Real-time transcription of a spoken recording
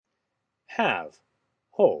Have,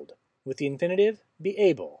 hold. With the infinitive, be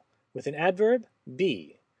able. With an adverb,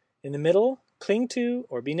 be. In the middle, cling to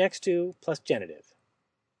or be next to plus genitive.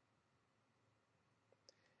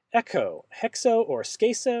 Echo, hexo or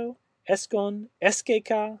skeso, eskon,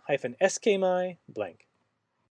 eskeka, -eskemai, blank.